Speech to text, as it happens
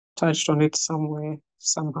touched on it somewhere,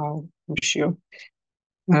 somehow, I'm sure.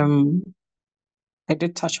 I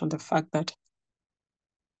did touch on the fact that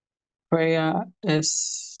prayer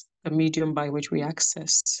is the medium by which we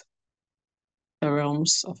access the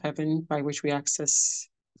realms of heaven, by which we access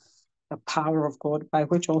the power of God, by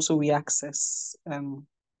which also we access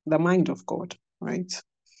the mind of God, right?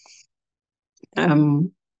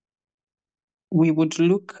 We would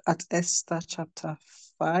look at Esther chapter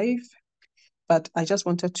 5, but I just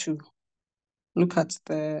wanted to look at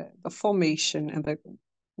the formation and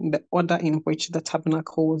the order in which the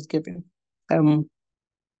tabernacle was given.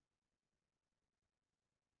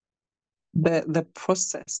 The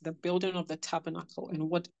process, the building of the tabernacle, and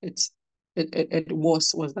what it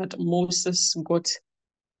was that Moses got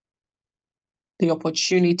the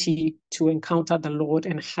opportunity to encounter the Lord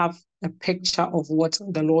and have a picture of what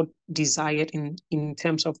the Lord desired in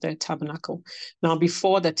terms of the tabernacle. Now,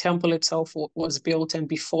 before the temple itself was built and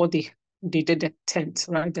before they did the tent,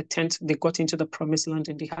 right? The tent, they got into the promised land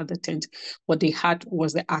and they had the tent. What they had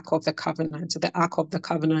was the Ark of the Covenant. The Ark of the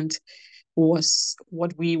Covenant was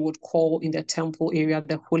what we would call in the temple area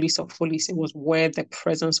the holies of holies. It was where the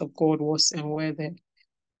presence of God was and where the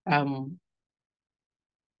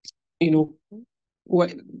where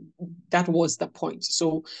that was the point.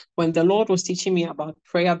 So when the Lord was teaching me about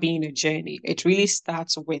prayer being a journey, it really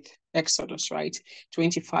starts with Exodus, right?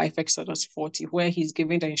 25, Exodus 40, where he's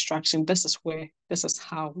giving the instruction, this is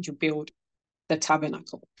how you build the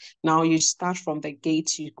tabernacle. Now you start from the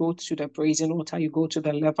gate, you go to the brazen altar, you go to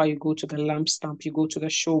the lever, you go to the lampstand, you go to the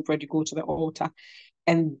showbread, you go to the altar,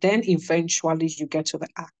 and then eventually you get to the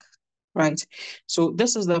ark, right? So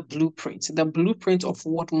this is the blueprint. The blueprint of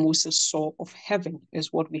what Moses saw of heaven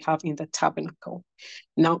is what we have in the tabernacle.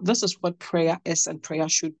 Now, this is what prayer is and prayer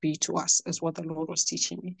should be to us, is what the Lord was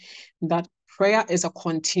teaching me. That prayer is a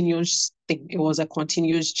continuous thing. It was a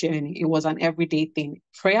continuous journey. It was an everyday thing.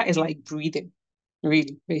 Prayer is like breathing,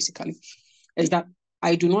 really, basically. Is that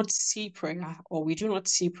I do not see prayer, or we do not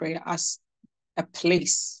see prayer as a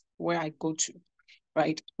place where I go to,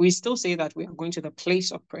 right? We still say that we are going to the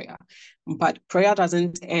place of prayer, but prayer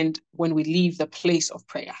doesn't end when we leave the place of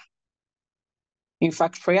prayer. In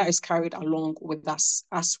fact, prayer is carried along with us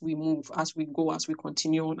as we move, as we go, as we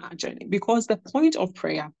continue on our journey. Because the point of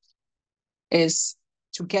prayer is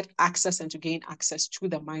to get access and to gain access to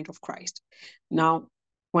the mind of Christ. Now,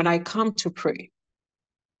 when I come to pray,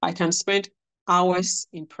 I can spend hours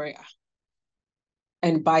in prayer.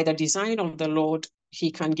 And by the design of the Lord,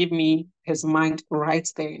 he can give me his mind right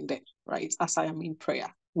there and then, right? As I am in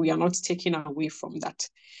prayer. We are not taken away from that.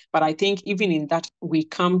 But I think even in that, we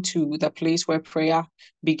come to the place where prayer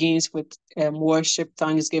begins with worship,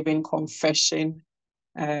 thanksgiving, confession,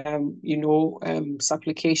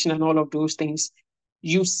 supplication and all of those things.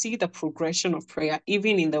 You see the progression of prayer,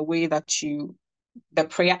 even in the way that the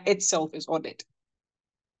prayer itself is ordered.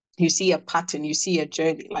 You see a pattern, you see a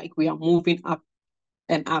journey, like we are moving up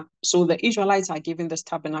and up. So the Israelites are given this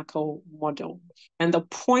tabernacle model. And the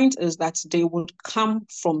point is that they would come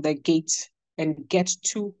from the gate and get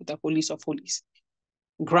to the holies of holies.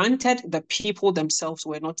 Granted, the people themselves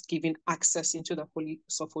were not given access into the holies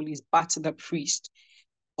of holies, but the priest.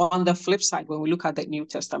 On the flip side, when we look at the New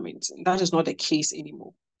Testament, that is not the case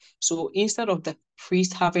anymore. So instead of the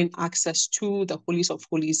priest having access to the holies of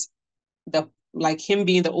holies, like him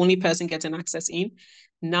being the only person getting access in,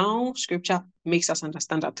 now scripture makes us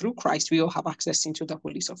understand that through Christ, we all have access into the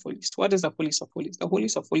holies of holies. What is the holies of holies? The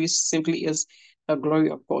holies of holies simply is the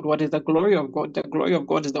glory of God. What is the glory of God? The glory of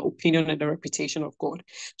God is the opinion and the reputation of God.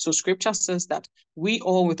 So scripture says that we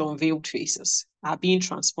all with unveiled faces are being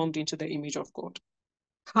transformed into the image of God.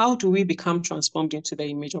 How do we become transformed into the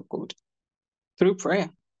image of God? Through prayer.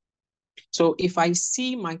 So if I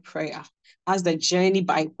see my prayer as the journey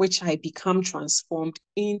by which I become transformed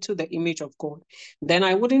into the image of God, then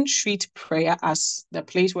I wouldn't treat prayer as the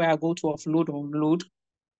place where I go to offload or unload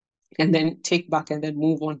and then take back and then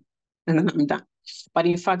move on and then I'm done. But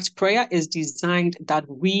in fact, prayer is designed that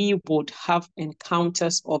we would have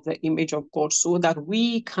encounters of the image of God so that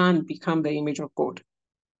we can become the image of God.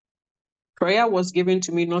 Prayer was given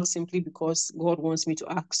to me not simply because God wants me to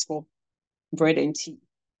ask for bread and tea.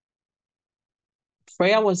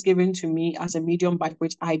 Prayer was given to me as a medium by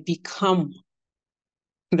which I become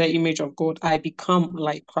the image of God. I become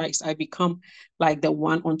like Christ. I become like the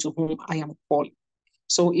one unto whom I am called.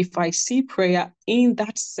 So if I see prayer in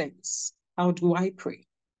that sense, how do I pray?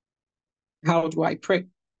 How do I pray?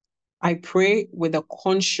 I pray with a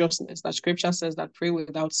consciousness that scripture says that pray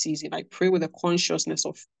without ceasing. I pray with a consciousness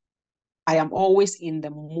of I am always in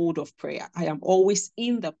the mood of prayer. I am always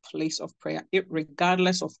in the place of prayer,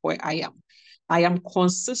 regardless of where I am. I am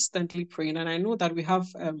consistently praying. And I know that we have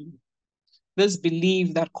this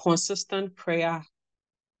belief that consistent prayer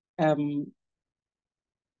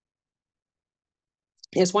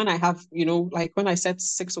is when I have, like when I set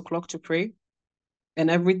 6 o'clock to pray, and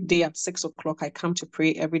every day at 6 o'clock I come to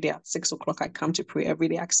pray. Every day at 6 o'clock I come to pray. Every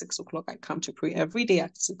day at 6 o'clock I come to pray. Every day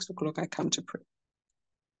at 6 o'clock I come to pray.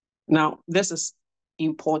 Now, this is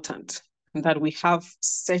important that we have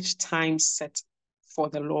such time set for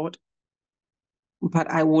the Lord.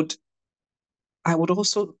 But I would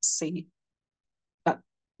also say that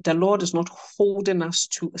the Lord is not holding us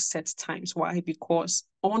to set times. Why? Because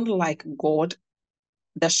unlike God,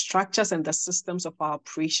 the structures and the systems of our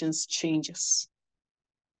operations changes,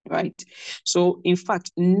 right? So in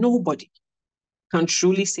fact, nobody can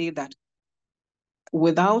truly say that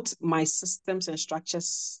without my systems and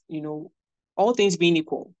structures, all things being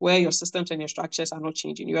equal, where your systems and your structures are not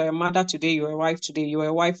changing. You are a mother today, you're a wife today, you're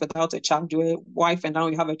a wife without a child, you're a wife and now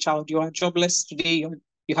you have a child, you are jobless today,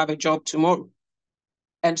 you have a job tomorrow.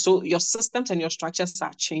 And so your systems and your structures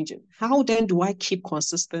are changing. How then do I keep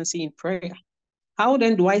consistency in prayer? How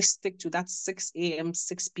then do I stick to that 6 a.m.,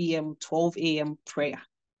 6 p.m., 12 a.m. prayer,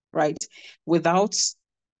 right? Without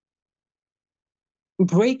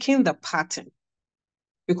breaking the pattern.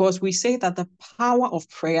 Because we say that the power of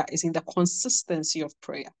prayer is in the consistency of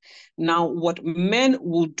prayer. Now, what men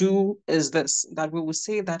will do is this, that we will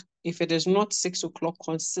say that if it is not 6 o'clock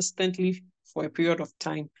consistently for a period of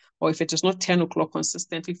time, or if it is not 10 o'clock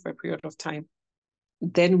consistently for a period of time,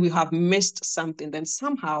 then we have missed something. Then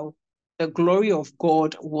somehow the glory of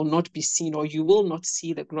God will not be seen, or you will not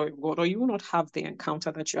see the glory of God, or you will not have the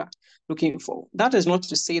encounter that you are looking for. That is not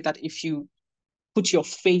to say that if you put your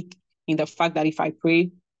faith in the fact that if I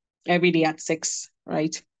pray every day at 6,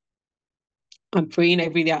 right? I'm praying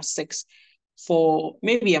every day at 6 for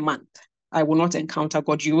maybe a month, I will not encounter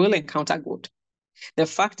God. You will encounter God. The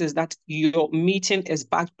fact is that your meeting is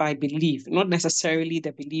backed by belief, not necessarily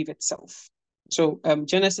the belief itself. So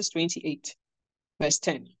Genesis 28, verse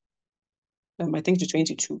 10, I think to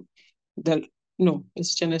 22. No,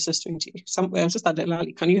 it's Genesis 20. Sister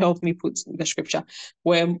Delali, can you help me put the scripture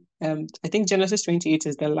where I think Genesis 28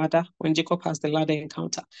 is the ladder, when Jacob has the ladder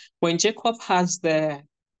encounter. When Jacob has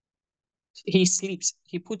he sleeps,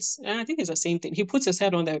 he puts, I think it's the same thing. He puts his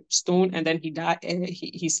head on the stone and then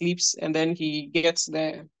he sleeps, and then he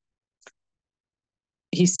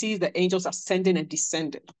sees the angels ascending and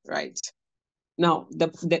descending, right? Now,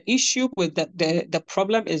 the issue with the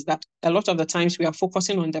problem is that a lot of the times we are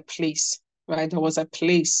focusing on the place, right? There was a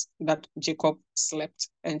place that Jacob slept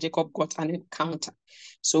and Jacob got an encounter.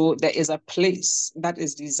 So there is a place that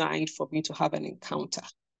is designed for me to have an encounter.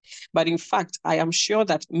 But in fact, I am sure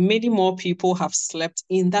that many more people have slept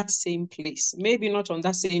in that same place, maybe not on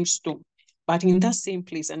that same stone, but in that same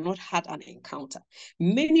place and not had an encounter.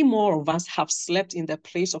 Many more of us have slept in the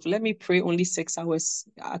place of, let me pray only 6 hours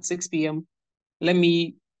at 6 p.m. Let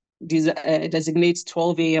me designate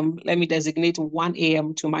 12 a.m. Let me designate 1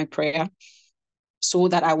 a.m. to my prayer so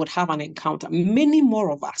that I would have an encounter. Many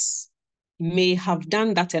more of us may have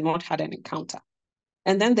done that and not had an encounter.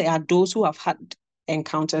 And then there are those who have had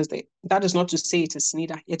encounters there. That is not to say it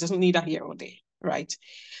isn't neither here or there, right?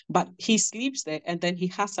 But he sleeps there and then he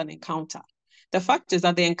has an encounter. The fact is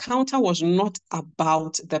that the encounter was not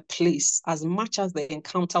about the place as much as the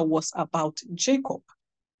encounter was about Jacob.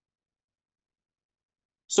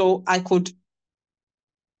 So I could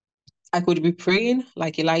be praying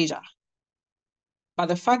like Elijah. But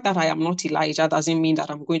the fact that I am not Elijah doesn't mean that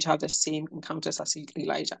I'm going to have the same encounters as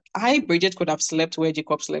Elijah. Bridget, could have slept where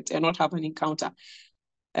Jacob slept and not have an encounter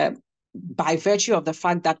by virtue of the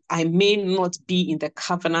fact that I may not be in the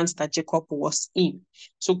covenant that Jacob was in.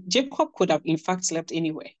 So Jacob could have, in fact, slept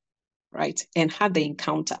anywhere, right? And had the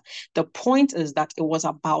encounter. The point is that it was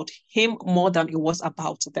about him more than it was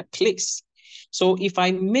about the place. So if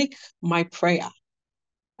I make my prayer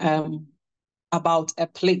about a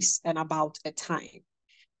place and about a time,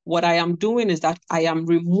 what I am doing is that I am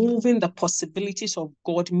removing the possibilities of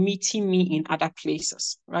God meeting me in other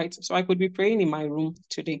places, right? So I could be praying in my room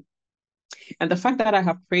today. And the fact that I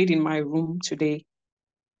have prayed in my room today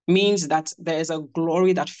means that there is a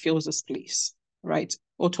glory that fills this place, right?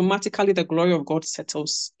 Automatically, the glory of God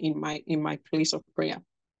settles in my place of prayer.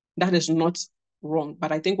 That is not wrong.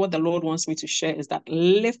 But I think what the Lord wants me to share is that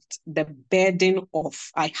lift the burden off.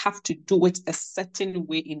 I have to do it a certain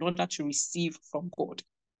way in order to receive from God,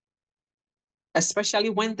 especially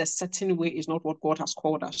when the certain way is not what God has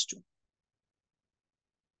called us to.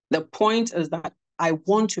 The point is that I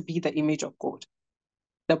want to be the image of God.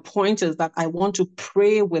 The point is that I want to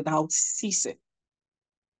pray without ceasing.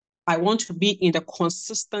 I want to be in the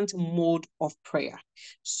consistent mode of prayer.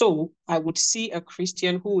 So I would see a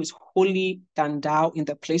Christian who is holier than thou in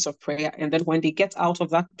the place of prayer. And then when they get out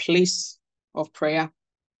of that place of prayer,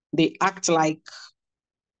 they act like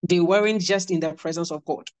they weren't just in the presence of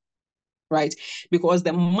God, right? Because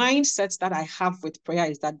the mindset that I have with prayer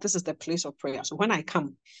is that this is the place of prayer. So when I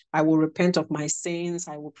come, I will repent of my sins.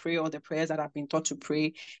 I will pray all the prayers that I've been taught to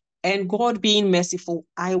pray. And God being merciful,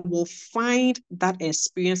 I will find that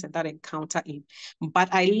experience and that encounter in. But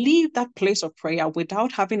I leave that place of prayer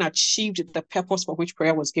without having achieved the purpose for which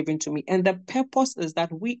prayer was given to me. And the purpose is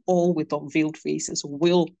that we all with unveiled faces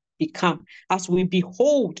will become, as we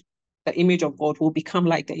behold the image of God, will become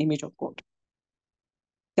like the image of God.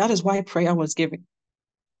 That is why prayer was given.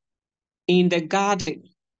 In the garden,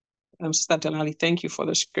 Sister Delali, thank you for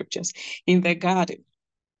the scriptures. In the garden,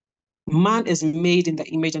 man is made in the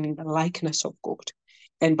image and in the likeness of God.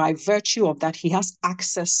 And by virtue of that, he has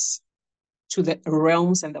access to the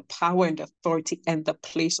realms and the power and authority and the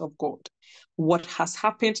place of God. What has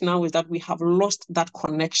happened now is that we have lost that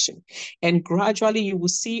connection. And gradually you will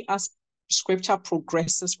see as scripture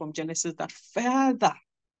progresses from Genesis that further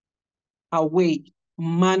away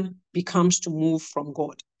man becomes to move from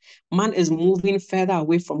God. Man is moving further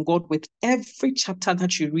away from God with every chapter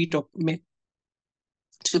that you read of men,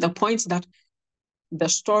 to the point that the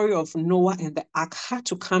story of Noah and the ark had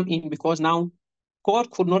to come in because now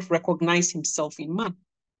God could not recognize himself in man.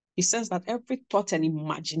 He says that every thought and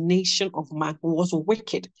imagination of man was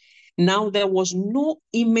wicked. Now there was no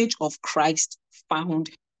image of Christ found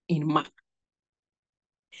in man.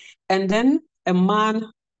 And then a man,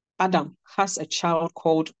 Adam, has a child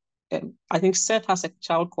called, I think Seth has a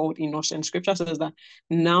child called Enosh. And scripture says that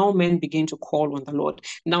now men begin to call on the Lord.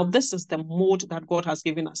 Now this is the mode that God has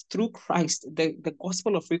given us through Christ. The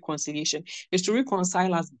gospel of reconciliation is to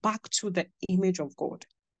reconcile us back to the image of God.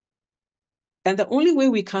 And the only way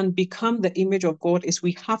we can become the image of God is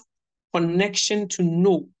we have connection to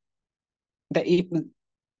know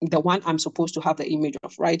the one I'm supposed to have the image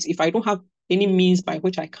of, right? If I don't have any means by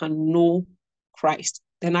which I can know Christ,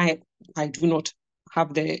 then I do not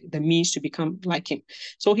have the means to become like him.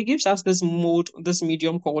 So he gives us this mode, this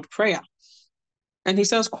medium called prayer. And he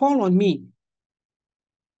says, call on me,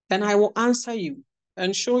 and I will answer you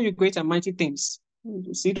and show you great and mighty things.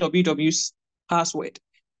 CWW's password.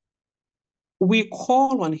 We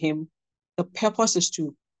call on him. The purpose is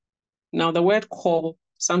to, now the word call,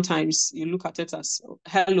 sometimes you look at it as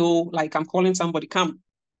hello, like I'm calling somebody, come.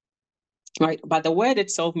 Right? But the word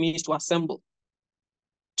itself means to assemble,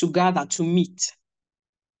 to gather, to meet.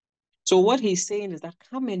 So what he's saying is that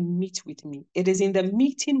come and meet with me. It is in the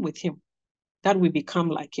meeting with him that we become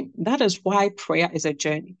like him. That is why prayer is a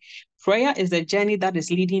journey. Prayer is a journey that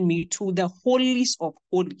is leading me to the holies of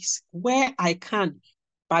holies, where I can,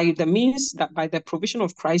 by the means that by the provision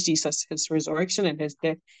of Christ Jesus, his resurrection and his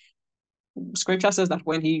death, scripture says that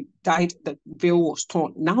when he died, the veil was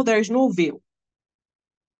torn. Now there is no veil.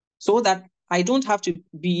 So that I don't have to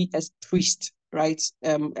be a priest, right?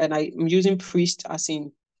 And I'm using priest as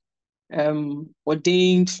in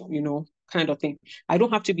ordained, kind of thing. I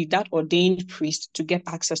don't have to be that ordained priest to get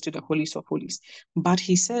access to the holies of holies. But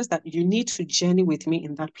he says that you need to journey with me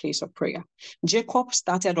in that place of prayer. Jacob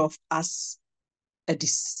started off as a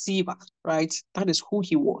deceiver, right? That is who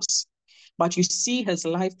he was. But you see his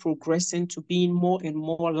life progressing to being more and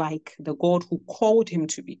more like the God who called him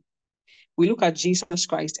to be. We look at Jesus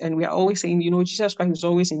Christ and we are always saying, Jesus Christ is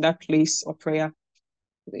always in that place of prayer.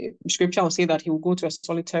 The scripture will say that he will go to a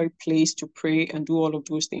solitary place to pray and do all of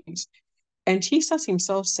those things. And Jesus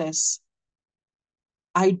himself says,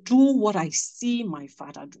 I do what I see my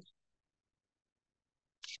Father do.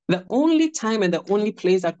 The only time and the only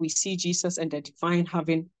place that we see Jesus and the divine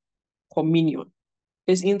having communion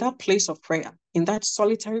is in that place of prayer, in that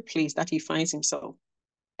solitary place that he finds himself.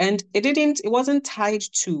 And it wasn't tied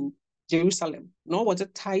to Jerusalem, nor was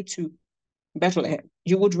it tied to Bethlehem.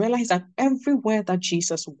 You would realize that everywhere that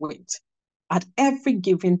Jesus went, at every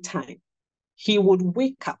given time, he would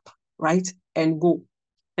wake up, right, and go.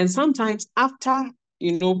 And sometimes after,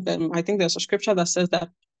 I think there's a scripture that says that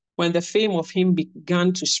when the fame of him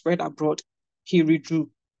began to spread abroad, he withdrew.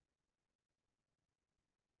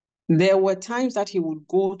 There were times that he would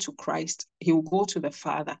go to Christ, he would go to the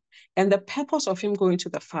Father. And the purpose of him going to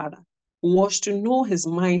the Father was to know his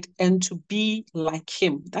mind and to be like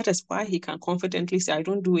him. That is why he can confidently say, I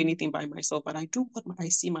don't do anything by myself, but I do what I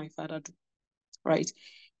see my Father do, right?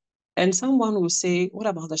 And someone will say, what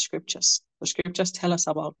about the scriptures? The scriptures tell us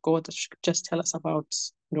about God. The scriptures tell us about,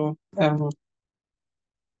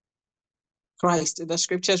 Christ. The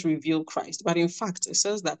scriptures reveal Christ. But in fact, it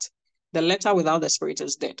says that the letter without the spirit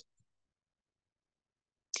is dead.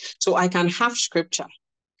 So I can have scripture,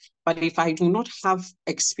 but if I do not have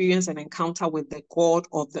experience and encounter with the God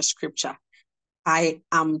of the scripture, I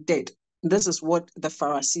am dead. This is what the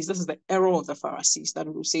Pharisees, this is the error of the Pharisees, that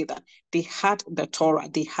will say that they had the Torah,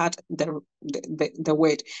 they had the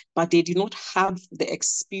word, but they did not have the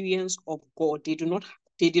experience of God. They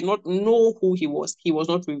did not know who he was. He was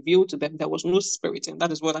not revealed to them. There was no spirit. And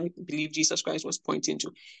that is what I believe Jesus Christ was pointing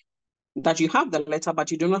to. That you have the letter,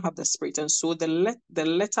 but you do not have the spirit. And so the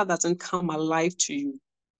letter doesn't come alive to you.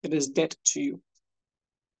 It is dead to you.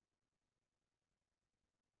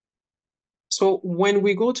 So when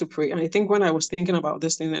we go to pray, and I think when I was thinking about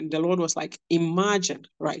this thing, and the Lord was like, imagine,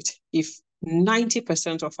 right, if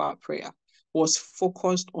 90% of our prayer was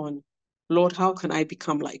focused on, Lord, how can I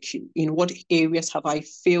become like you? In what areas have I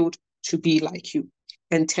failed to be like you?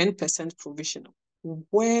 And 10% provisional.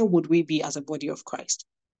 Where would we be as a body of Christ?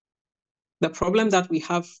 The problem that we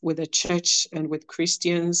have with the church and with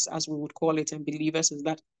Christians, as we would call it, and believers, is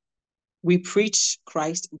that we preach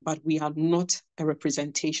Christ, but we are not a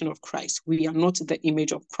representation of Christ. We are not the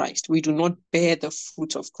image of Christ. We do not bear the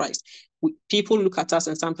fruit of Christ. People look at us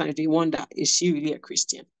and sometimes they wonder, is she really a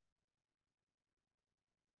Christian?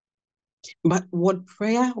 But what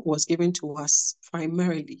prayer was given to us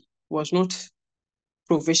primarily was not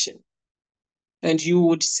provision. And you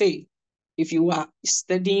would say, if you are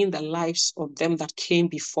studying the lives of them that came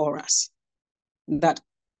before us, that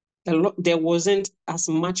there wasn't as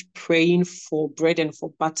much praying for bread and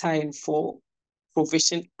for butter and for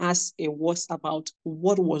provision as it was about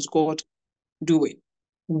what was God doing,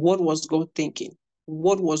 what was God thinking,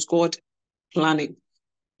 what was God planning.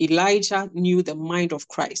 Elijah knew the mind of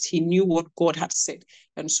Christ. He knew what God had said.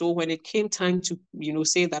 And so when it came time to,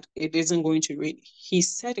 say that it isn't going to rain, he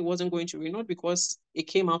said it wasn't going to rain, not because it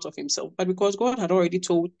came out of himself, but because God had already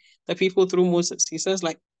told the people through Moses. He says,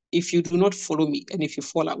 like, if you do not follow me and if you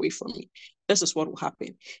fall away from me, this is what will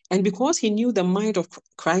happen. And because he knew the mind of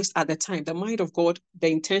Christ at the time, the mind of God, the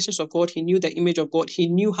intentions of God, he knew the image of God, he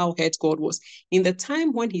knew how hurt God was. In the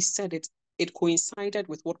time when he said it, it coincided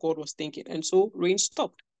with what God was thinking. And so rain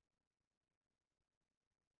stopped.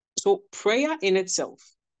 So prayer in itself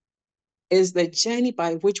is the journey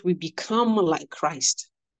by which we become like Christ.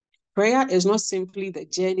 Prayer is not simply the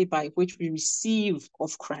journey by which we receive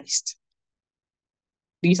of Christ.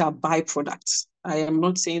 These are byproducts. I am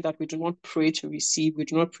not saying that we do not pray to receive, we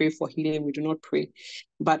do not pray for healing, we do not pray.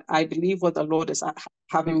 But I believe what the Lord is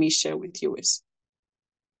having me share with you is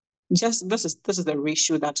just this is the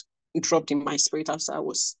ratio that dropped in my spirit as I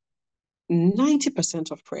was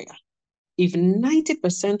 90% of prayer. If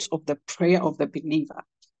 90% of the prayer of the believer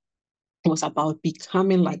was about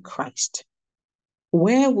becoming like Christ,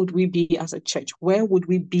 where would we be as a church? Where would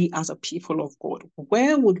we be as a people of God?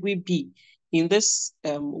 Where would we be in this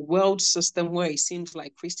world system where it seems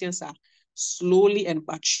like Christians are slowly and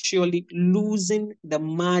but surely losing the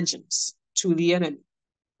margins to the enemy?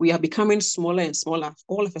 We are becoming smaller and smaller.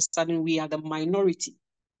 All of a sudden, we are the minority.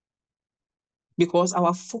 Because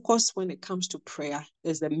our focus when it comes to prayer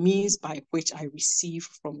is the means by which I receive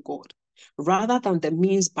from God, rather than the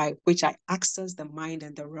means by which I access the mind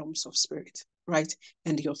and the realms of spirit, right?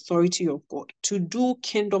 And the authority of God to do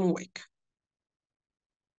kingdom work.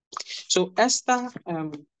 So Esther, I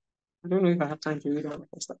don't know if I have time to read all of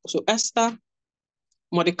Esther. So Esther,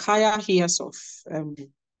 Mordecai hears of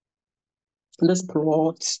this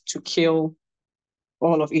plot to kill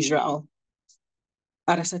all of Israel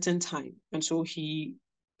at a certain time. And so he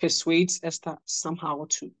persuades Esther somehow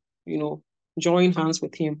to, join hands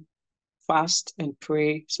with him, fast and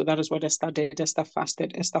pray. So that is what Esther did. Esther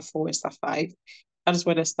fasted, Esther 4, Esther 5. That is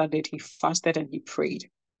what Esther did. He fasted and he prayed.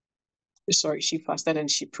 Sorry, she fasted and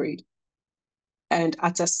she prayed. And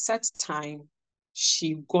at a set time,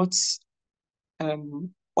 she got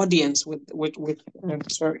audience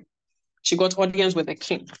she got audience with the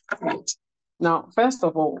king. Right. Now, first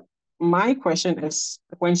of all, my question is,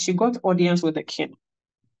 when she got audience with the king,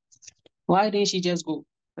 why didn't she just go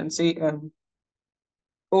and say,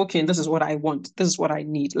 okay, this is what I want. This is what I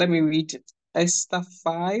need. Let me read it. Esther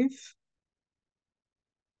 5.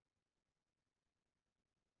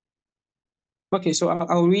 Okay, so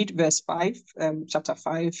I'll read verse 5, chapter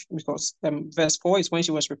 5, because verse 4 is when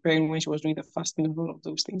she was preparing, when she was doing the fasting and all of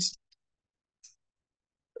those things.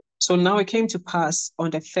 So now it came to pass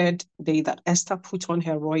on the third day that Esther put on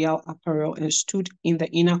her royal apparel and stood in the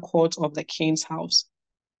inner court of the king's house,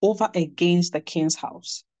 over against the king's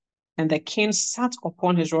house. And the king sat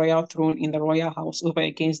upon his royal throne in the royal house, over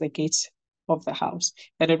against the gates of the house.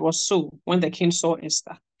 And it was so, when the king saw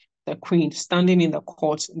Esther, the queen, standing in the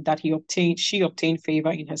court, that she obtained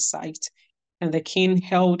favor in his sight. And the king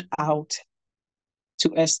held out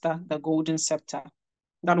to Esther the golden scepter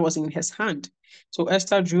that was in his hand. So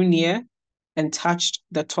Esther drew near and touched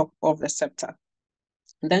the top of the scepter.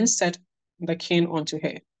 Then said the king unto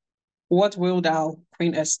her, What wilt thou,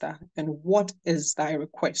 Queen Esther, and what is thy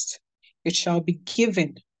request? It shall be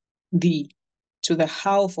given thee to the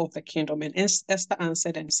half of the kingdom. And Esther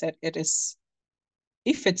answered and said, It is,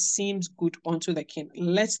 if it seems good unto the king,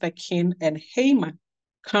 let the king and Haman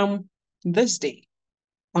come this day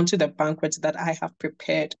unto the banquet that I have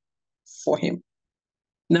prepared for him.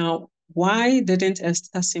 Now, why didn't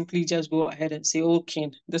Esther simply just go ahead and say, Oh,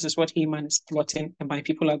 king, this is what Haman is plotting, and my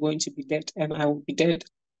people are going to be dead, and I will be dead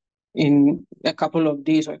in a couple of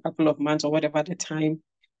days or a couple of months or whatever the time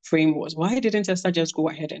frame was? Why didn't Esther just go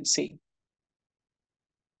ahead and say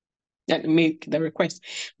and make the request?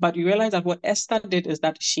 But you realize that what Esther did is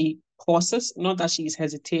that she pauses, not that she is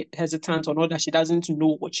hesitant or not that she doesn't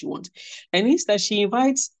know what she wants. And instead, she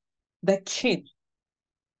invites the king.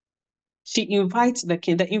 She invites the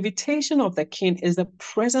king. The invitation of the king is the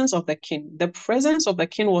presence of the king. The presence of the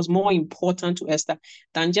king was more important to Esther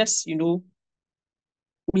than just,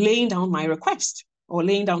 laying down my request or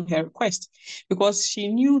laying down her request, because she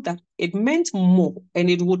knew that it meant more and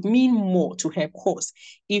it would mean more to her cause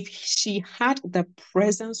if she had the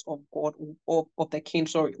presence of God, of the king,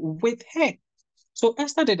 with her. So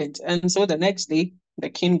Esther didn't. And so the next day, the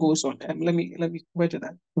king goes on. Let me where to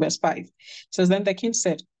that? Verse 5 says, Then the king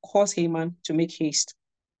said, Cause Haman to make haste,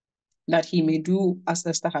 that he may do as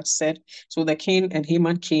Esther had said. So the king and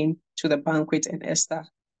Haman came to the banquet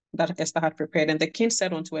that Esther had prepared. And the king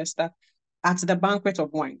said unto Esther, At the banquet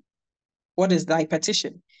of wine, what is thy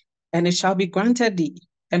petition? And it shall be granted thee.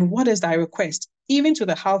 And what is thy request? Even to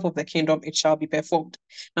the half of the kingdom it shall be performed.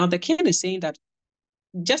 Now the king is saying that,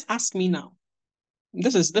 just ask me now.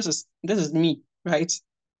 This is me, right?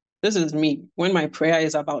 This is me when my prayer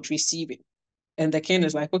is about receiving. And the king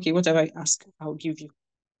is like, okay, whatever I ask, I'll give you.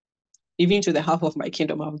 Even to the half of my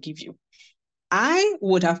kingdom, I'll give you. I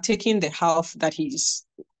would have taken the half that he's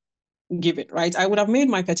given, right? I would have made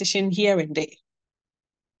my petition here and there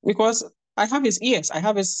because I have his ears.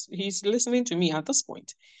 He's listening to me at this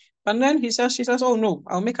point. But then she says, oh no,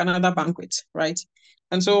 I'll make another banquet, right?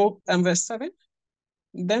 And so verse 7,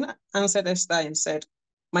 then answered Esther and said,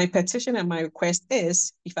 My petition and my request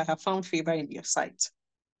is, if I have found favor in your sight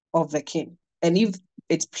of the king, and if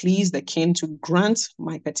it please the king to grant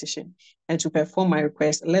my petition and to perform my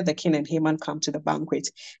request, let the king and Haman come to the banquet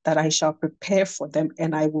that I shall prepare for them,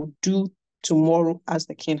 and I will do tomorrow as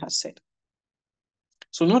the king has said.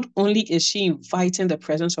 So not only is she inviting the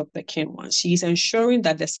presence of the king once, she is ensuring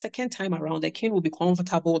that the second time around, the king will be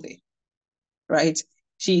comfortable there, right?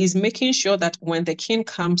 She is making sure that when the king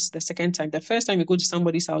comes the second time, the first time you go to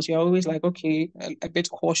somebody's house, you're always like, okay, a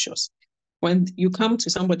bit cautious. When you come to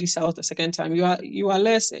somebody's house the second time, you are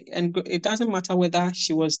less, and it doesn't matter whether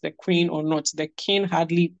she was the queen or not. The king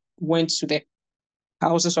hardly went to the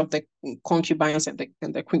houses of the concubines and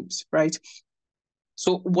the queens, right?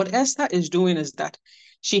 So what Esther is doing is that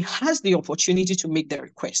she has the opportunity to make the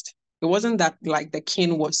request. It wasn't that like the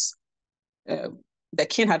king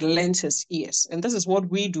had lent his ears. And this is what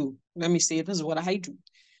we do. Let me say, this is what I do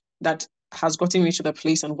that has gotten me to the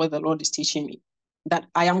place and what the Lord is teaching me, that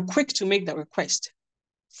I am quick to make the request,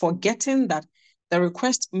 forgetting that the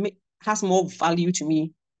request has more value to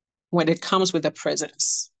me when it comes with the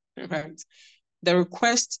presence, right? The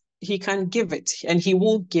request, he can give it and he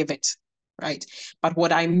will give it, right? But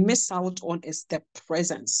what I miss out on is the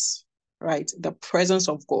presence, right? The presence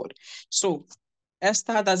of God. So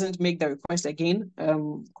Esther doesn't make the request again.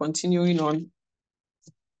 Continuing on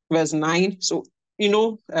verse 9. So,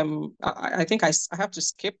 I think I have to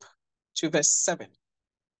skip to verse 7.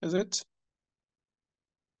 Is it?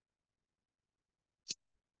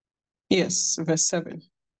 Yes, verse 7.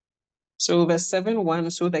 So verse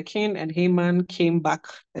 7:1, so the king and Haman came back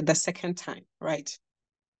the second time, right?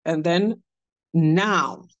 And then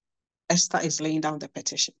now Esther is laying down the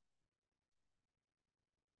petition.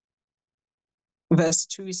 Verse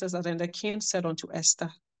 2, it says that, then the king said unto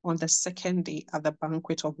Esther on the second day at the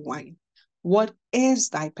banquet of wine, What is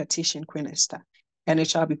thy petition, Queen Esther? And it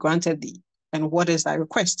shall be granted thee. And what is thy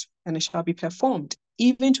request? And it shall be performed,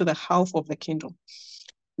 even to the half of the kingdom.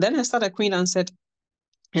 Then Esther the queen answered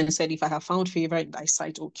and said, If I have found favor in thy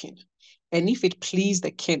sight, O king, and if it please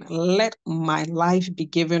the king, let my life be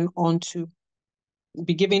given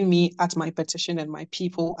me at my petition and my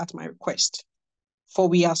people at my request. For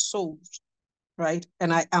we are sold, right?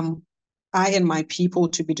 And I and my people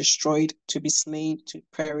to be destroyed, to be slain, to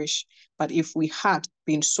perish. But if we had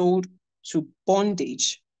been sold to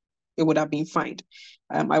bondage, it would have been fine.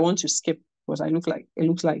 I want to skip because it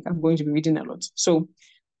looks like I'm going to be reading a lot. So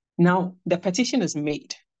now the petition is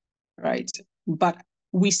made, right? But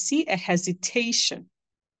we see a hesitation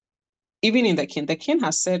even in the king. The king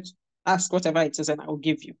has said, ask whatever it is and I will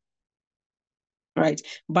give you. Right.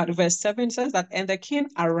 But verse 7 says that, and the king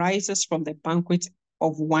arises from the banquet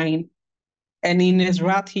of wine, and in his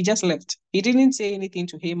wrath, he just left. He didn't say anything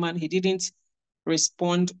to Haman. He didn't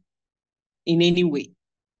respond in any way.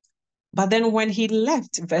 But then when he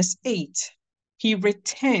left, verse 8, he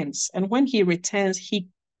returns. And when he returns, he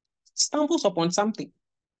stumbles upon something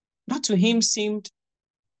that to him seemed,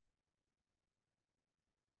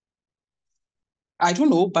 I don't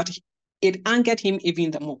know, but it angered him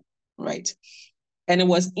even the more, right? And it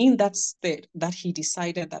was in that state that he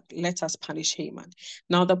decided that let us punish Haman.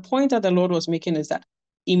 Now, the point that the Lord was making is that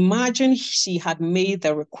imagine she had made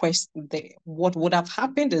the request there. What would have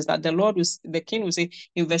happened is that the king would say,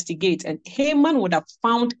 investigate, and Haman would have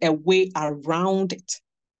found a way around it.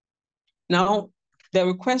 Now, the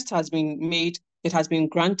request has been made, it has been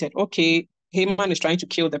granted. Okay, Haman is trying to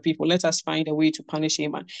kill the people. Let us find a way to punish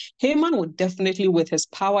Haman. Haman would definitely, with his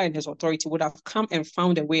power and his authority, would have come and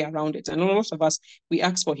found a way around it. And most of us, we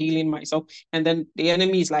ask for healing myself. And then the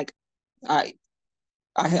enemy is like, I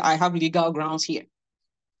have legal grounds here.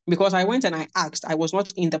 Because I went and I asked, I was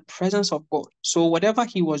not in the presence of God. So whatever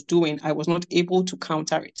he was doing, I was not able to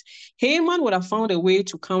counter it. Haman would have found a way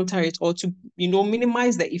to counter it or to,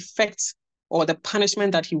 minimize the effects or the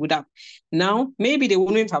punishment that he would have. Now, maybe they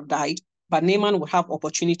wouldn't have died, but Naaman would have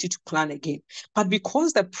opportunity to plan again. But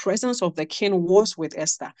because the presence of the king was with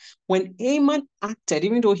Esther, when Haman acted,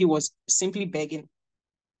 even though he was simply begging,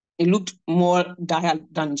 it looked more dire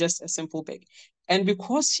than just a simple beg. And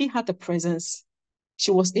because she had the presence,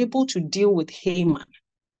 she was able to deal with Haman,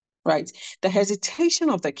 right? The hesitation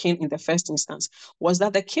of the king in the first instance was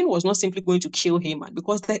that the king was not simply going to kill Haman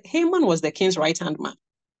because Haman was the king's right-hand man.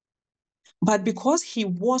 But because he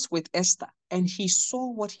was with Esther and he saw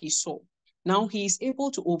what he saw, now he is able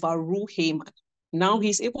to overrule Haman. Now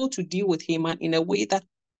he's able to deal with Haman in a way that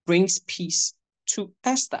brings peace to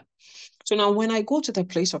Esther. So now when I go to the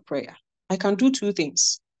place of prayer, I can do two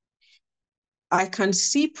things. I can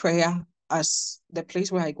see prayer as the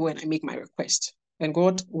place where I go and I make my request, and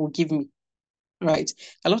God will give me, right?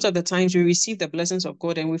 A lot of the times we receive the blessings of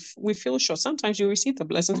God and we feel short. Sometimes you receive the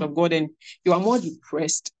blessings of God and you are more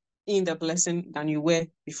depressed in the blessing than you were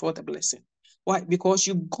before the blessing. Why? Because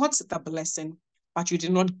you got the blessing, but you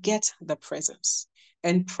did not get the presence.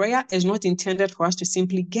 And prayer is not intended for us to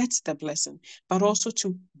simply get the blessing, but also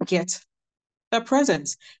to get the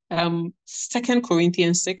presence. 2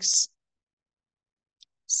 Corinthians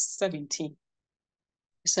 6:17.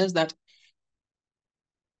 It says that,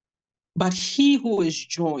 but he who is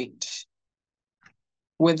joined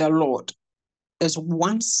with the Lord is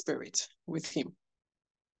one spirit with him.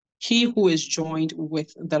 He who is joined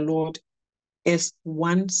with the Lord is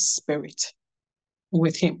one spirit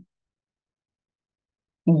with him.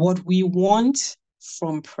 What we want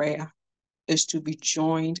from prayer is to be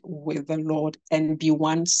joined with the Lord and be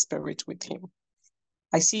one spirit with him.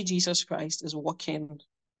 I see Jesus Christ is walking,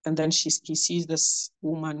 and then he sees this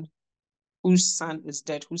woman whose son is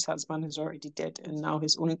dead, whose husband is already dead, and now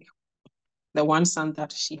the one son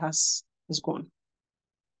that she has is gone.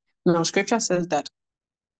 Now, scripture says that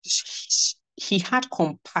he had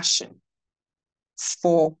compassion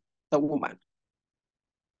for the woman.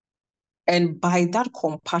 And by that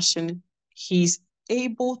compassion, he's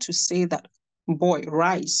able to say that, boy,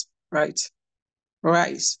 rise, right?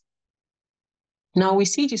 Rise. Now we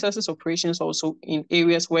see Jesus's operations also in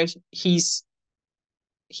areas where it's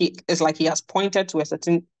like he has pointed to a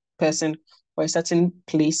certain person or a certain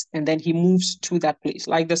place, and then he moves to that place.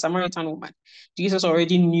 Like the Samaritan woman, Jesus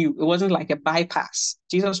already knew. It wasn't like a bypass.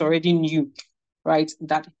 Jesus already knew, right,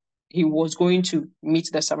 that he was going to meet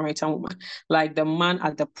the Samaritan woman. Like the man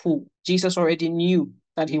at the pool, Jesus already knew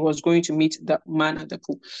that he was going to meet the man at the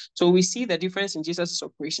pool. So we see the difference in Jesus'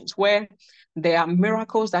 operations, where there are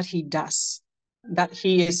miracles that he does, that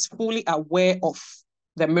he is fully aware of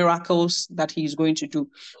the miracles that he is going to do.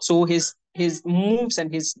 So his moves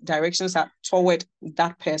and his directions are toward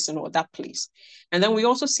that person or that place. And then we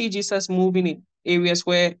also see Jesus moving in areas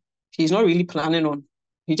where he's not really planning on.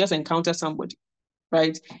 He just encounters somebody,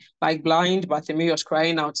 right? Like blind Bartimaeus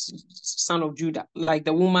crying out, son of Judah. Like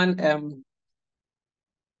the woman,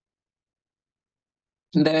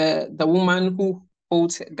 the woman who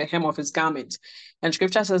holds the hem of his garment. And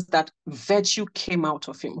scripture says that virtue came out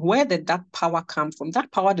of him. Where did that power come from? That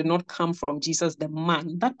power did not come from Jesus, the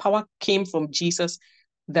man. That power came from Jesus,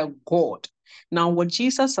 the God. Now, what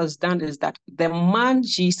Jesus has done is that the man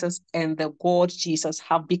Jesus and the God Jesus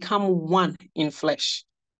have become one in flesh,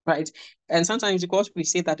 right? And sometimes because we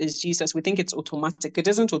say that it's Jesus, we think it's automatic. It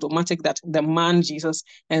isn't automatic that the man Jesus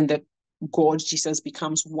and the God Jesus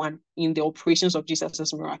becomes one in the operations of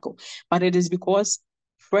Jesus' miracle. But it is because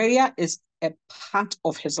prayer is a part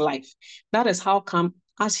of his life. That is how come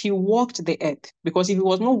as he walked the earth, because if he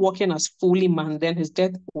was not walking as fully man, then his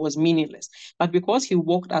death was meaningless. But because he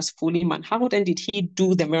walked as fully man, how then did he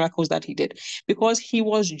do the miracles that he did? Because he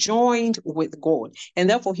was joined with God, and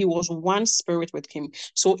therefore he was one spirit with him.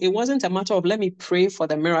 So it wasn't a matter of let me pray for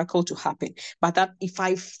the miracle to happen, but that if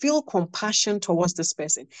I feel compassion towards this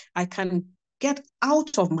person, I can get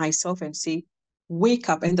out of myself and say, wake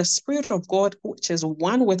up, and the Spirit of God, which is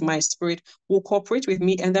one with my spirit, will cooperate with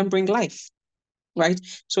me and then bring life. Right?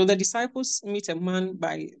 So the disciples meet a man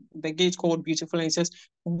by the gate called Beautiful, and he says,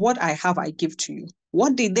 what I have, I give to you.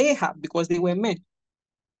 What did they have? Because they were men.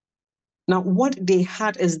 Now, what they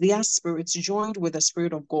had is their spirits joined with the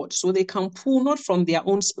Spirit of God. So they can pull not from their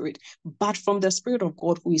own spirit, but from the Spirit of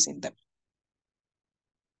God who is in them.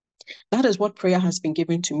 That is what prayer has been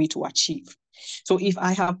given to me to achieve. So if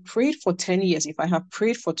I have prayed for 10 years, if I have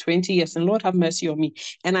prayed for 20 years, and Lord have mercy on me,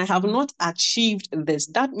 and I have not achieved this,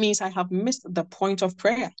 that means I have missed the point of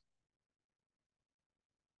prayer.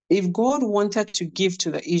 If God wanted to give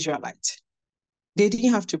to the Israelites, they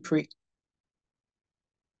didn't have to pray.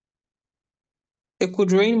 It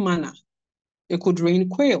could rain manna. It could rain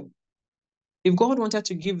quail. If God wanted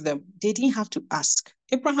to give them, they didn't have to ask.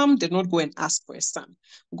 Abraham did not go and ask for a son.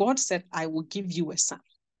 God said, I will give you a son.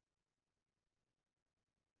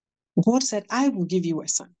 God said, I will give you a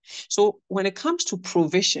son. So when it comes to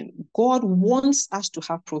provision, God wants us to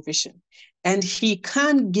have provision, and he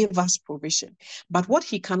can give us provision. But what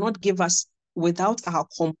he cannot give us without our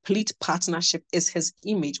complete partnership is his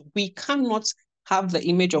image. We cannot have the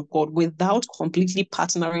image of God without completely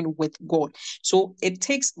partnering with God. So it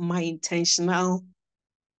takes my intentional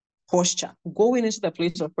posture, going into the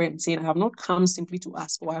place of prayer and saying, I have not come simply to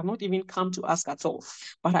ask, or I have not even come to ask at all,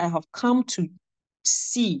 but I have come to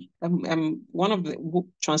see. One of the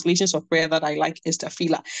translations of prayer that I like is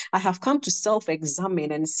tefillah. I have come to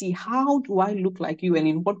self-examine and see, how do I look like you, and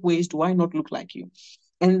in what ways do I not look like you?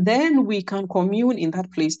 And then we can commune in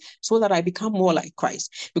that place so that I become more like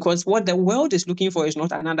Christ. Because what the world is looking for is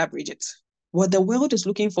not another Bridget. What the world is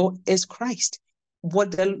looking for is Christ.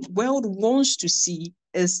 What the world wants to see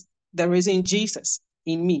is the risen Jesus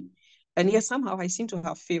in me. And yet somehow I seem to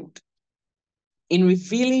have failed in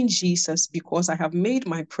revealing Jesus, because I have made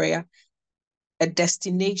my prayer a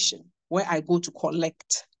destination where I go to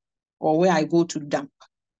collect or where I go to dump,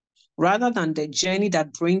 rather than the journey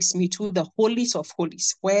that brings me to the holies of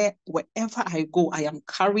holies, where wherever I go, I am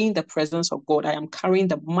carrying the presence of God, I am carrying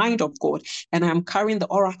the mind of God, and I am carrying the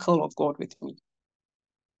oracle of God with me.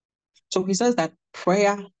 So he says that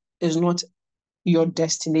prayer is not your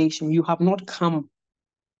destination. You have not come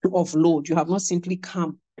to offload. You have not simply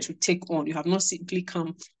come to take on. You have not simply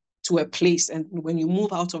come to a place, and when you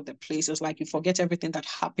move out of the place, it's like you forget everything that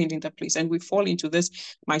happened in the place. And we fall into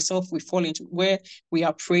this, myself, we fall into where we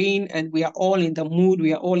are praying and we are all in the mood,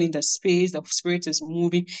 we are all in the space, the spirit is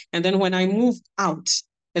moving. And then when I move out,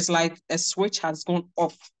 it's like a switch has gone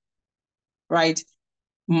off, right?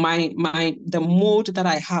 The mode that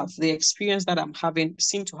I have, the experience that I'm having,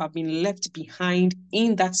 seem to have been left behind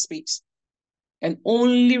in that space, and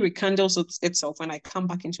only rekindles itself when I come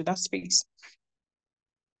back into that space.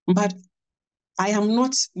 But I am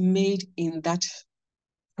not made in that.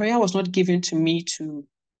 Prayer was not given to me to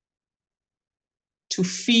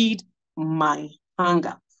feed my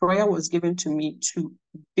hunger. Prayer was given to me to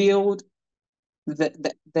build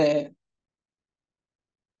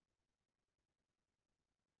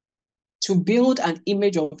to build an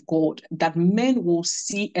image of God that men will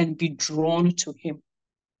see and be drawn to him.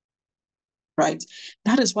 Right?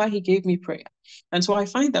 That is why he gave me prayer. And so I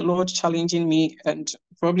find the Lord challenging me, and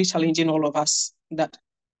probably challenging all of us, that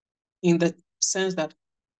in the sense that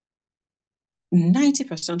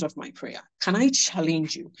 90% of my prayer, can I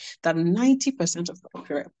challenge you that 90% of your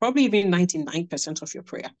prayer, probably even 99% of your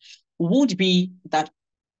prayer, would be that,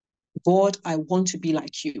 God, I want to be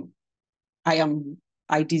like you.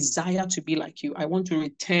 I desire to be like you. I want to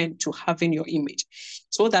return to having your image,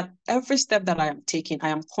 so that every step that I am taking, I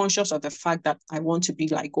am conscious of the fact that I want to be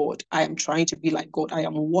like God. I am trying to be like God. I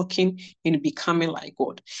am walking in becoming like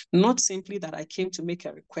God. Not simply that I came to make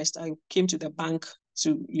a request. I came to the bank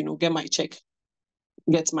to, get my check,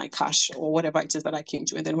 get my cash, or whatever it is that I came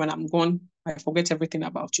to. And then when I'm gone, I forget everything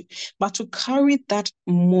about you. But to carry that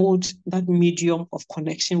mode, that medium of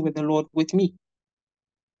connection with the Lord with me.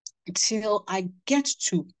 till I get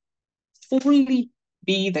to fully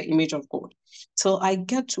be the image of God, till I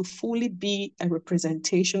get to fully be a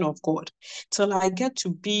representation of God, till I get to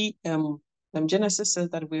be Genesis says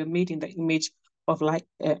that we are made in the image of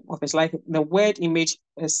his life. The word image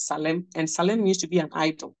is Salem, and Salem means to be an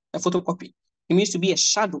idol, a photocopy. It means to be a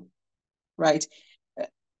shadow, right?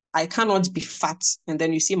 I cannot be fat, and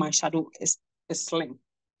then you see my shadow is slim.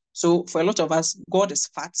 So for a lot of us, God is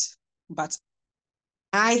fat, but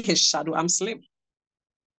I, his shadow, I'm slim.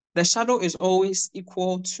 The shadow is always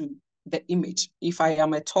equal to the image. If I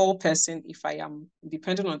am a tall person, if I am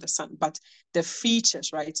dependent on the sun, but the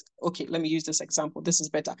features, right? Okay, let me use this example. This is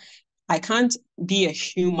better. I can't be a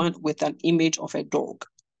human with an image of a dog.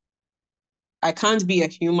 I can't be a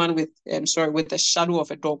human with, with the shadow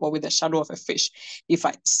of a dog or with the shadow of a fish.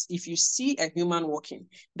 If you see a human walking,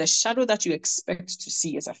 the shadow that you expect to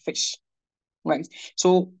see is a fish, right?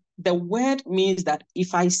 So the word means that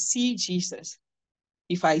if I see Jesus,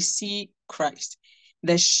 if I see Christ,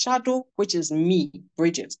 the shadow, which is me,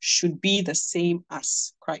 Bridget, should be the same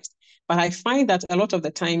as Christ. But I find that a lot of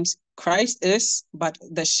the times Christ is, but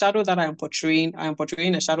the shadow that I am portraying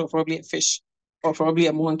a shadow of probably a fish or probably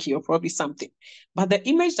a monkey or probably something. But the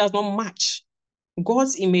image does not match.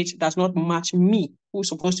 God's image does not match me, who's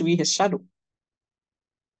supposed to be his shadow.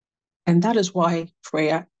 And that is why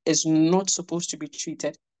prayer is not supposed to be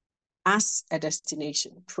treated as a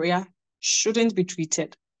destination. Prayer shouldn't be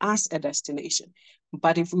treated as a destination.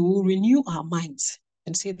 But if we will renew our minds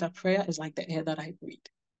and say that prayer is like the air that I breathe,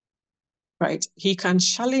 right? He can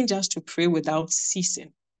challenge us to pray without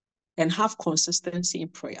ceasing and have consistency in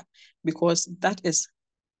prayer, because that is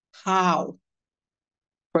how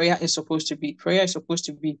prayer is supposed to be. Prayer is supposed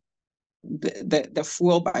to be the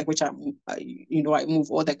fuel by which I move,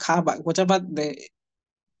 or the car by whatever the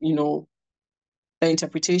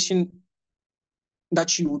interpretation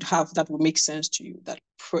that you would have that would make sense to you, that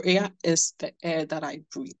prayer is the air that I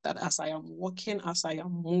breathe, that as I am walking, as I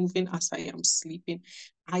am moving, as I am sleeping,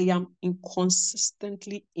 I am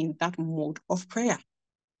inconsistently in that mode of prayer.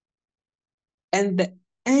 And the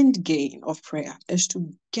end gain of prayer is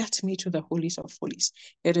to get me to the holies of holies.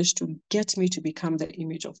 It is to get me to become the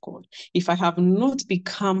image of God. If I have not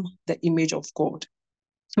become the image of God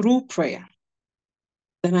through prayer,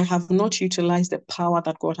 then I have not utilized the power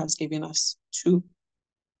that God has given us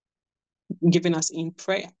in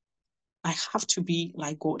prayer. I have to be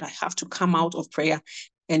like God. I have to come out of prayer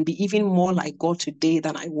and be even more like God today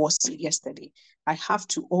than I was yesterday. I have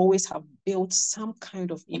to always have built some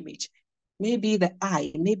kind of image. Maybe the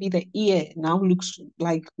eye, maybe the ear now looks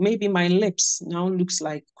like, maybe my lips now looks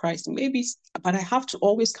like Christ. But I have to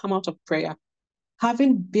always come out of prayer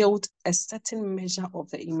having built a certain measure of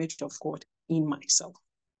the image of God in myself.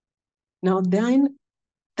 Now then,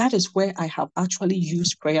 that is where I have actually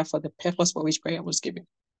used prayer for the purpose for which prayer was given.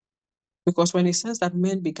 Because when it says that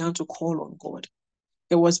men began to call on God,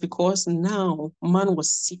 it was because now man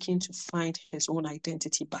was seeking to find his own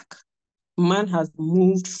identity back. Man has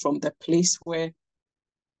moved from the place where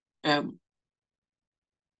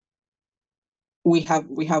we have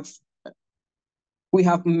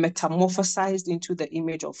metamorphosized into the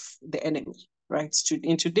image of the enemy, right?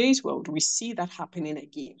 In today's world, we see that happening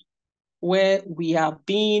again, where we are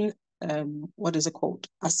being,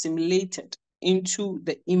 assimilated into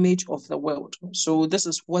the image of the world. So this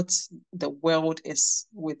is what the world is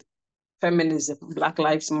with feminism, Black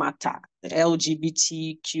Lives Matter,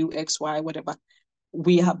 LGBTQXY, whatever.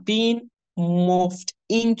 We have been morphed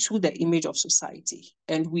into the image of society,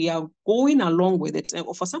 and we are going along with it. And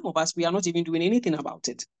for some of us, we are not even doing anything about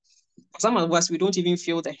it. For some of us, we don't even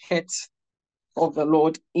feel the hurt of the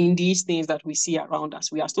Lord in these things that we see around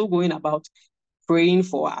us. We are still going about praying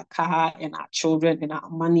for our car and our children and our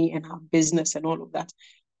money and our business and all of that.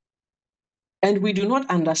 And we do not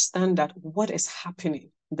understand that what is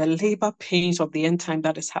happening, the labor pains of the end time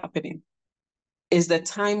that is happening, is the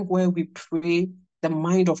time where we pray the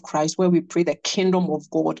mind of Christ, where we pray the kingdom of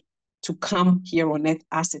God to come here on earth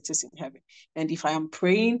as it is in heaven. And if I am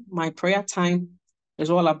praying, my prayer time is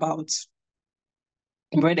all about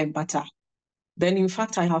bread and butter, then in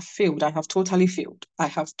fact, I have failed. I have totally failed. I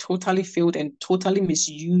have totally failed and totally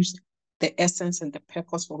misused the essence and the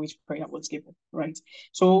purpose for which prayer was given, right?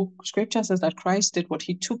 So scripture says that Christ did what?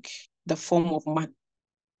 He took the form of man.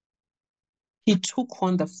 He took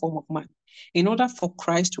on the form of man. In order for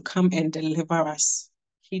Christ to come and deliver us,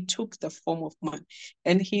 he took the form of man.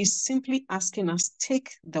 And he's simply asking us,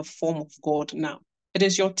 take the form of God now. It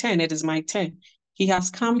is your turn. It is my turn. He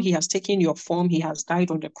has come, he has taken your form, he has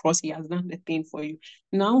died on the cross, he has done the thing for you.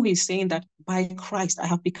 Now he's saying that by Christ, I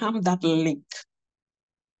have become that link.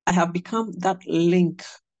 I have become that link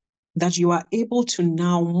that you are able to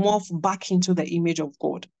now morph back into the image of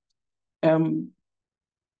God. The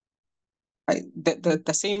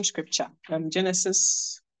same scripture,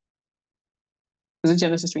 Genesis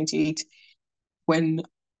 28, when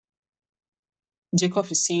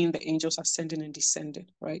Jacob is seeing the angels ascending and descending,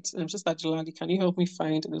 right? And just that, Jelani, can you help me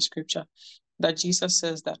find in the scripture that Jesus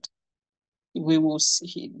says that we will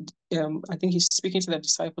see, I think he's speaking to the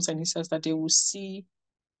disciples and he says that they will see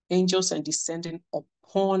angels and descending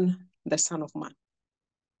upon the Son of Man,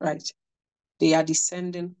 right? They are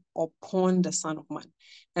descending upon the Son of Man.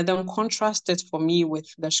 And then contrast it for me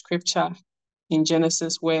with the scripture in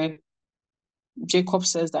Genesis where Jacob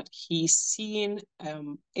says that he's seeing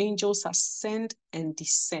angels ascend and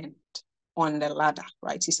descend on the ladder,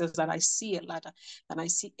 right? He says that I see a ladder and I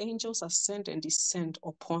see angels ascend and descend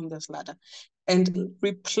upon this ladder, and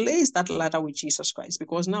replace that ladder with Jesus Christ,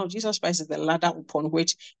 because now Jesus Christ is the ladder upon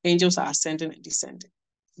which angels are ascending and descending.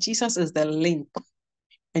 Jesus is the link,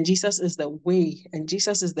 and Jesus is the way, and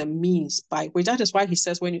Jesus is the means by which, that is why he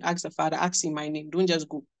says, when you ask the Father, ask in my name, don't just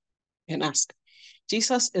go and ask.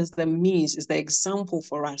 Jesus is the means, is the example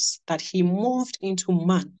for us, that he morphed into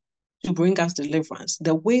man to bring us deliverance.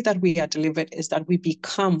 The way that we are delivered is that we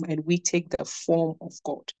become and we take the form of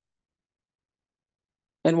God.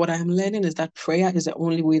 And what I am learning is that prayer is the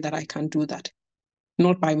only way that I can do that.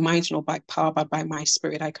 Not by might, not by power, but by my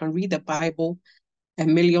spirit. I can read the Bible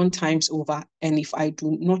 1,000,000 times over, and if I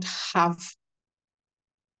do not have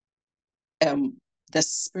the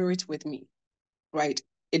spirit with me, right,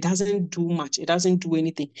 it doesn't do much. It doesn't do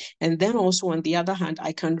anything. And then also, on the other hand,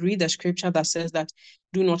 I can read the scripture that says that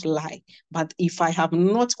do not lie. But if I have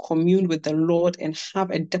not communed with the Lord and have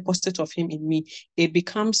a deposit of him in me, it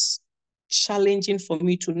becomes challenging for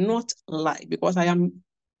me to not lie, because I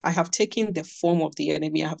have taken the form of the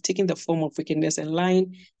enemy. I have taken the form of wickedness, and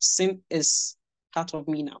lying, sin is part of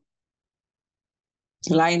me now.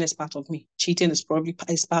 Lying is part of me. Cheating is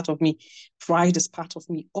part of me. Pride is part of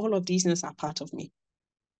me. All of these things are part of me.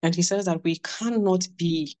 And he says that we cannot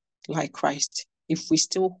be like Christ if we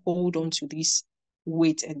still hold on to these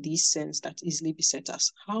weight and these sins that easily beset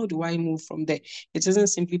us. How do I move from there? It isn't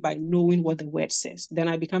simply by knowing what the word says. Then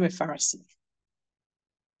I become a Pharisee.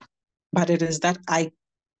 But it is that I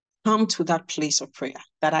come to that place of prayer,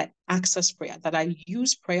 that I access prayer, that I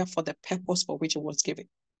use prayer for the purpose for which it was given,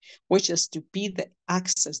 which is to be the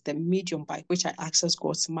access, the medium by which I access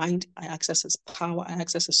God's mind, I access his power, I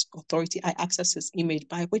access his authority, I access his image,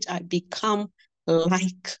 by which I become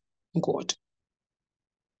like God.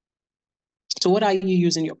 So what are you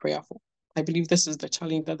using your prayer for? I believe this is the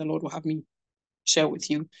challenge that the Lord will have me share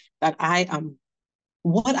with you, that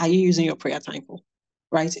what are you using your prayer time for,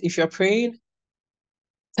 right? If you're praying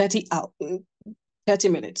 30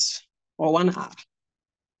 minutes or 1 hour,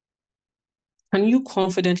 can you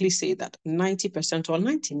confidently say that 90% or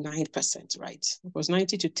 99%, right? Because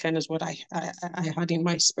 90 to 10 is what I had in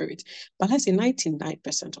my spirit. But let's say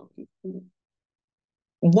 99% of you.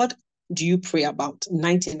 What do you pray about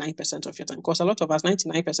 99% of your time? Because a lot of us,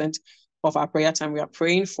 99% of our prayer time, we are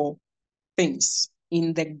praying for things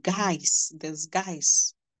in the guise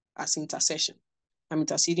as intercession. I'm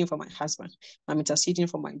interceding for my husband. I'm interceding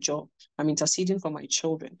for my job. I'm interceding for my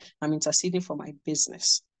children. I'm interceding for my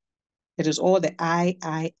business. It is all the I,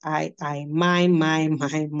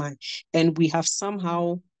 my. And we have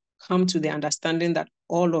somehow come to the understanding that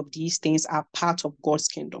all of these things are part of God's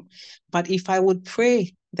kingdom. But if I would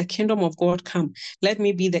pray, the kingdom of God come, let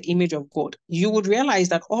me be the image of God, you would realize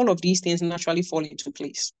that all of these things naturally fall into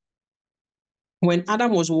place. When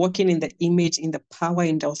Adam was walking in the image, in the power,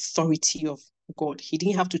 in the authority of God, he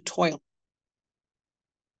didn't have to toil.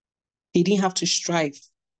 He didn't have to strive.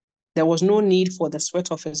 There was no need for the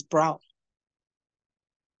sweat of his brow.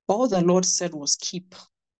 All the Lord said was keep.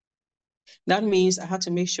 That means I had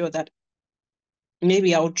to make sure that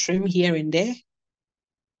maybe I'll trim here and there,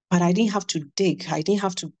 but I didn't have to dig. I didn't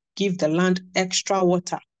have to give the land extra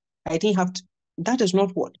water. I didn't have to. That is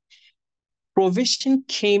not what. Provision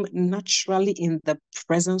came naturally in the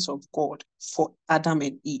presence of God for Adam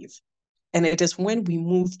and Eve. And it is when we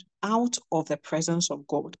moved out of the presence of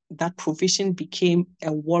God that provision became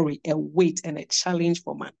a worry, a weight, and a challenge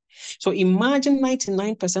for man. So imagine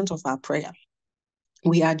 99% of our prayer.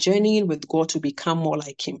 We are journeying with God to become more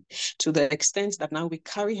like him, to the extent that now we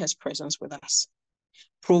carry his presence with us.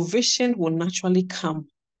 Provision will naturally come.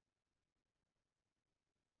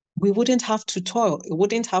 We wouldn't have to toil. It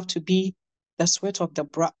wouldn't have to be the sweat of the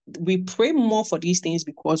brow. We pray more for these things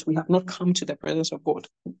because we have not come to the presence of God,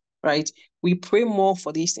 right? We pray more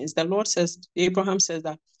for these things. The Lord says, Abraham says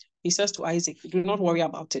that, he says to Isaac, do not worry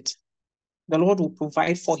about it. The Lord will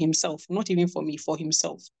provide for himself, not even for me, for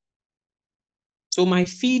himself. So my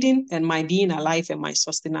feeding and my being alive and my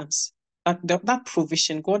sustenance, that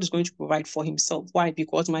provision, God is going to provide for himself. Why?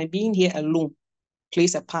 Because my being here alone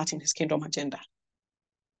plays a part in his kingdom agenda.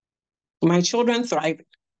 My children thriving,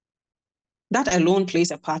 that alone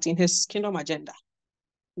plays a part in his kingdom agenda.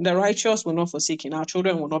 The righteous will not forsake him. Our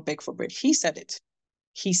children will not beg for bread. He said it.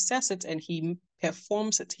 He says it and he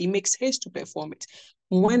performs it. He makes haste to perform it.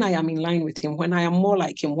 When I am in line with him, when I am more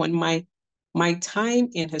like him, when my time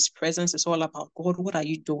in his presence is all about, God, what are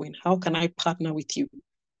you doing? How can I partner with you?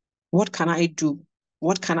 What can I do?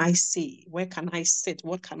 What can I say? Where can I sit?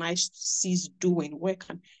 What can I cease doing?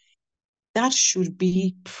 That should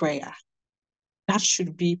be prayer. That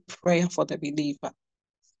should be prayer for the believer.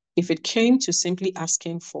 If it came to simply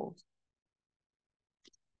asking for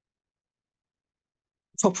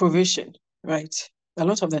provision, right? A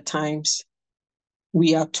lot of the times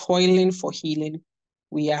we are toiling for healing.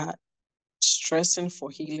 We are stressing for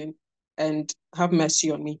healing, and have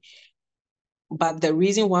mercy on me. But the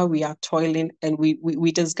reason why we are toiling and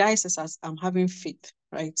we disguise this as I'm having faith,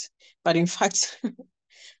 right? But in fact,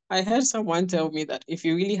 I heard someone tell me that if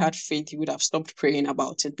you really had faith, you would have stopped praying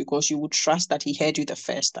about it because you would trust that he heard you the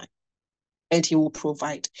first time and he will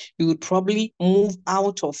provide. You would probably move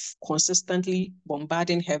out of consistently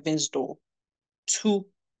bombarding heaven's door to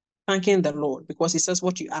thanking the Lord because he says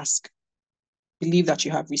what you ask, believe that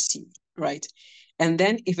you have received, right? And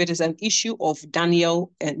then if it is an issue of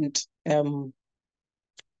Daniel and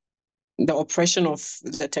the oppression of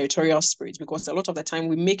the territorial spirit, because a lot of the time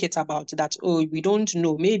we make it about that, oh, we don't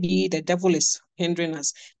know, maybe the devil is hindering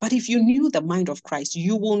us. But if you knew the mind of Christ,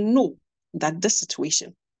 you will know that this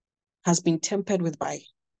situation has been tempered with by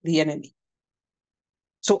the enemy.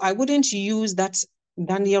 So I wouldn't use that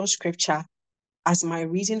Daniel scripture as my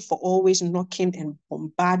reason for always knocking and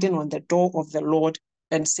bombarding on the door of the Lord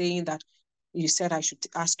and saying that you said I should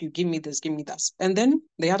ask you, give me this, give me that. And then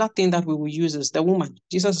the other thing that we will use is the woman.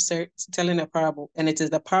 Jesus is telling a parable, and it is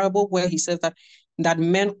the parable where he says that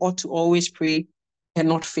men ought to always pray and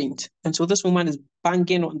not faint. And so this woman is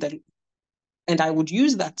banging on and I would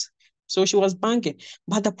use that. So she was banging.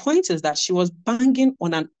 But the point is that she was banging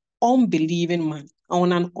on an unbelieving man,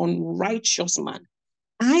 on an unrighteous man.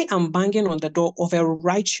 I am banging on the door of a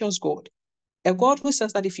righteous God, a God who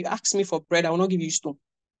says that if you ask me for bread, I will not give you stone.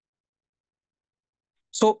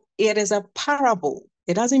 So it is a parable.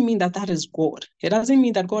 It doesn't mean that is God. It doesn't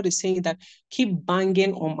mean that God is saying that keep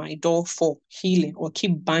banging on my door for healing or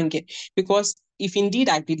keep banging. Because if indeed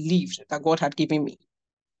I believed that God had given me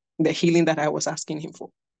the healing that I was asking him for,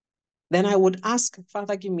 then I would ask,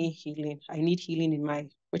 Father, give me healing. I need healing in my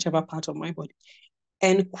whichever part of my body.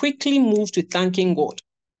 And quickly move to thanking God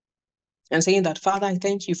and saying that, Father, I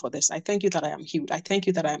thank you for this. I thank you that I am healed. I thank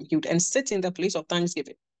you that I am healed. And sit in the place of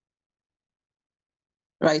thanksgiving,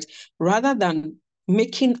 right? Rather than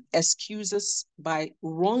making excuses by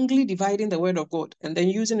wrongly dividing the word of God and then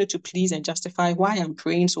using it to please and justify why I'm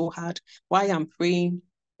praying so hard, why I'm praying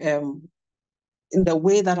in the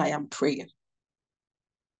way that I am praying.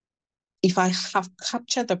 If I have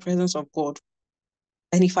captured the presence of God,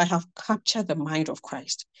 and if I have captured the mind of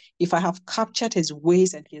Christ, if I have captured his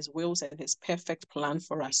ways and his wills and his perfect plan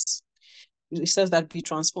for us, it says that be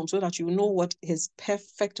transformed so that you know what his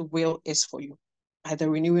perfect will is for you by the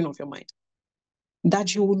renewing of your mind.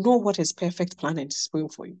 That you will know what his perfect plan and his will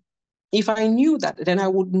for you. If I knew that, then I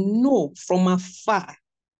would know from afar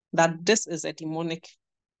that this is a demonic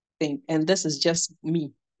thing and this is just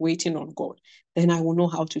me waiting on God. Then I will know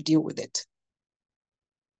how to deal with it.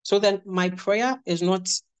 So then my prayer is not,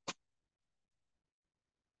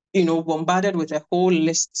 bombarded with a whole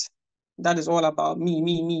list that is all about me.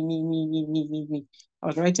 I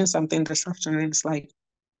was writing something this afternoon. It's like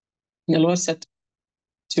the Lord said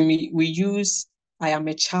to me, I am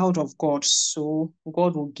a child of God, so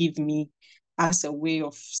God will give me as a way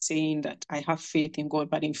of saying that I have faith in God.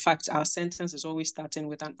 But in fact, our sentence is always starting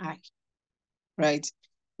with an I, right?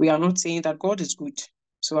 We are not saying that God is good.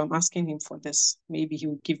 So I'm asking him for this. Maybe he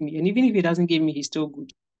will give me. And even if he doesn't give me, he's still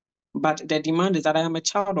good. But the demand is that I am a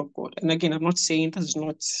child of God. And again, I'm not saying this is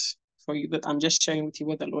not for you, but I'm just sharing with you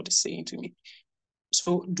what the Lord is saying to me.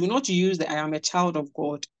 So do not use the I am a child of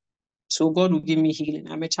God, so God will give me healing.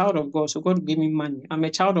 I'm a child of God, so God will give me money. I'm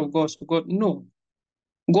a child of God, so God, no.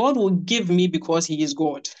 God will give me because he is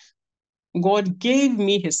God. God gave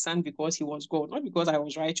me his son because he was God, not because I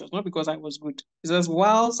was righteous, not because I was good. He says,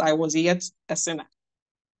 whilst I was yet a sinner,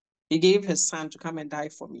 he gave his son to come and die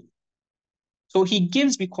for me. So he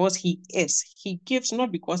gives because he is. He gives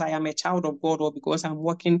not because I am a child of God or because I'm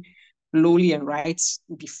walking lowly and right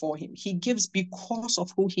before him. He gives because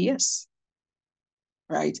of who he is,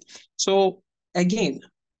 right? So again,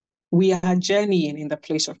 We are journeying in the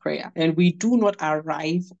place of prayer, and we do not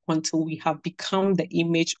arrive until we have become the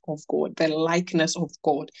image of God, the likeness of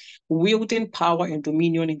God, wielding power and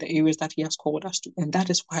dominion in the areas that He has called us to. And that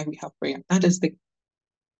is why we have prayer. That is the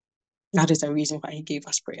reason why He gave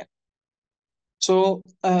us prayer. So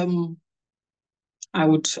I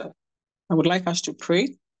would like us to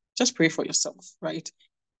pray. Just pray for yourself, right?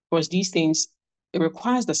 Because these things, it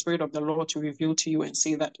requires the Spirit of the Lord to reveal to you and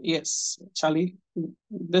say that, yes, Charlie,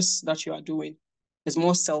 this that you are doing is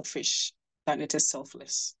more selfish than it is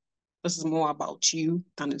selfless. This is more about you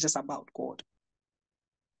than it is about God.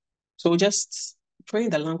 So just pray in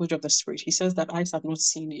the language of the Spirit. He says that eyes have not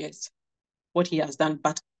seen yet what He has done.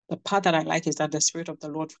 But the part that I like is that the Spirit of the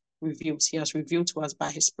Lord reveals. He has revealed to us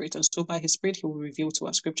by His Spirit. And so by His Spirit, He will reveal to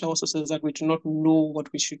us. Scripture also says that we do not know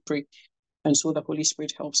what we should pray. And so the Holy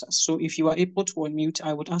Spirit helps us. So if you are able to unmute,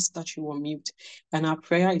 I would ask that you unmute. And our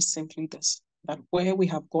prayer is simply this, that where we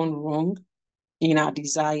have gone wrong in our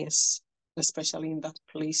desires, especially in that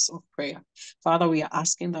place of prayer, Father, we are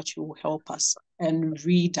asking that you will help us and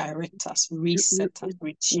redirect us, reset us,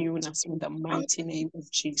 retune us in the mighty name of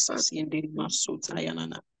Jesus.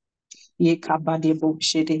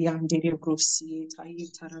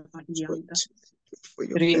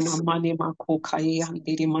 Rema mane makokai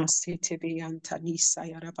andiri masete be antanisa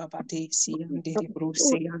yarababade si andiri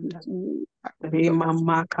brose anda. Rema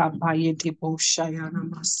maka baye de boshayana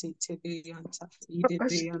masete be anta ide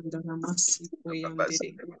be andana masiko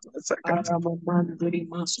yandiri. Arama mandiri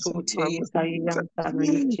masote tayanta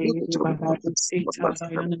rike bahadu sita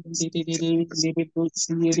rayana ndiri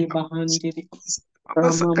brose yere bahandiri.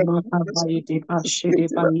 Rama maka baye de bashede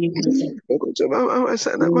baye de.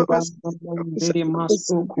 Mandiri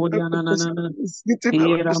maso koyana nana.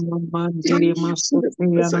 Era mandiri maso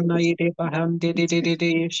koyana na ire bahandiri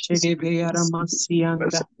de shede be ara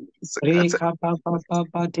masianda. Reka baba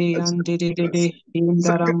baba de andiri de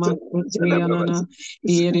indara maso koyana na.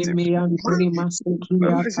 Ere me andiri maso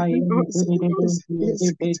koya kayan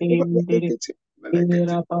de de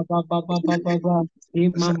era baba baba baba.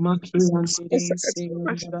 Imama kiyan de se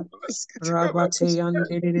andara. Rabate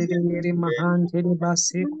yandere mahandere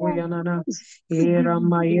base koyanana era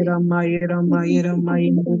mayera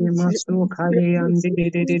mayindere masu kare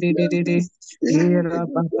yandere era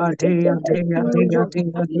babate yade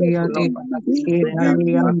era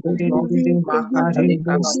yandere are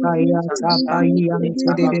busaya tapai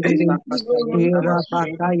yandere era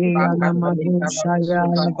bakaye yana madu shaya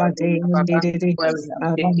abate yandere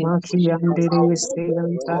aramaki yandere se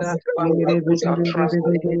yantara ere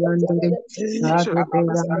yandere Ade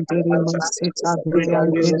beyandere masita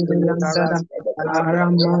beyandere yandara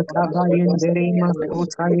arama kabayendere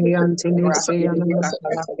masota yandere seyana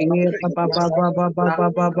ye baba baba baba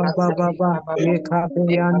baba baba baba ye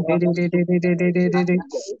kabeyandere de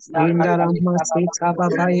indara masita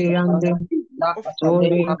baba yande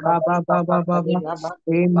Ore kaba baba baba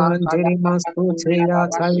emandere masute ya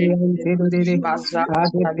tayandere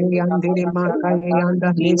ade beyandere makayanda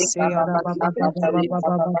nese ara baba baba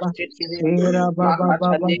baba baba era baba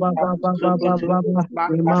baba baba baba baba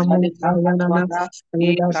imamu tayanana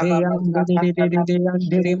ida beyandere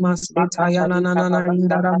yandere masita yanana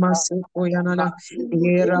indara masiko yanana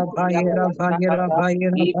era bayera baba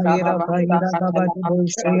de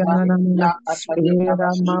boshe yanana era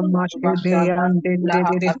mama kebe yandere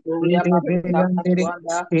ide yandere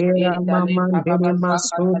era mama ndere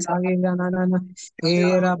masuta yanana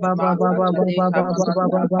era baba baba baba baba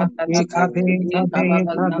baba ekabe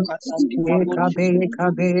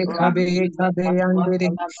yandere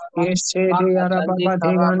yeshede ara baba de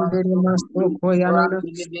yandere masuko yanana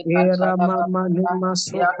era mama ne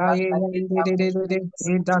masuka yandere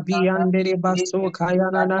edabi yandere basuka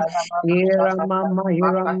yanana era mama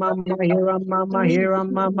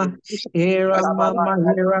Hira mama,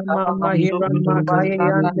 hira makaya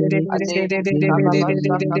yandere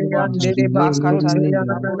yandere bastote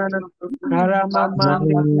yanana. Hara mama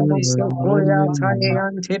ndere masokoya taye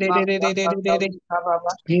yandere.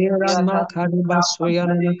 Hira makari baso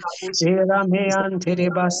yanana. Hira me yantere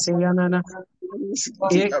base yanana.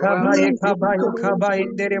 Ekaba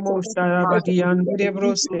indere moshara badi yandere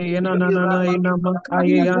broste yanana ina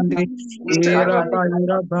makaye yandere. Era ba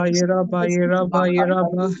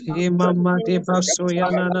imama de baso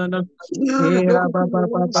yanana era baba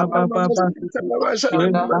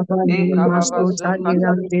ekaba ni masto tani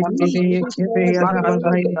yandere kebe yara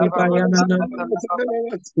baba indi bayanana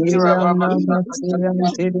Iriana Matsian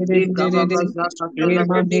Teddy,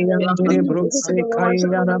 Imami and Brose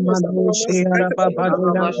Kayana Manushi In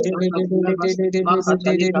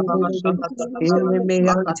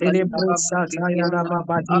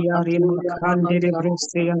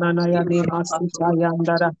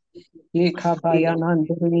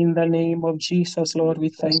the name of Jesus, Lord, we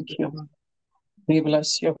thank you. We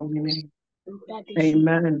bless your holy name.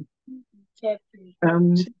 Amen.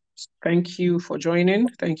 Thank you for joining.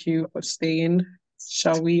 Thank you for staying.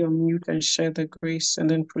 Shall we unmute and share the grace and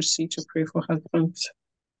then proceed to pray for husbands?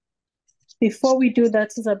 Before we do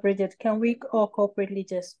that, Sister Bridget, can we all corporately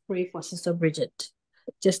just pray for Sister Bridget?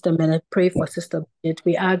 Just a minute, pray for Sister Bridget.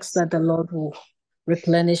 We ask that the Lord will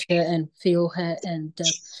replenish her and fill her and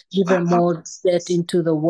give her more debt into the world.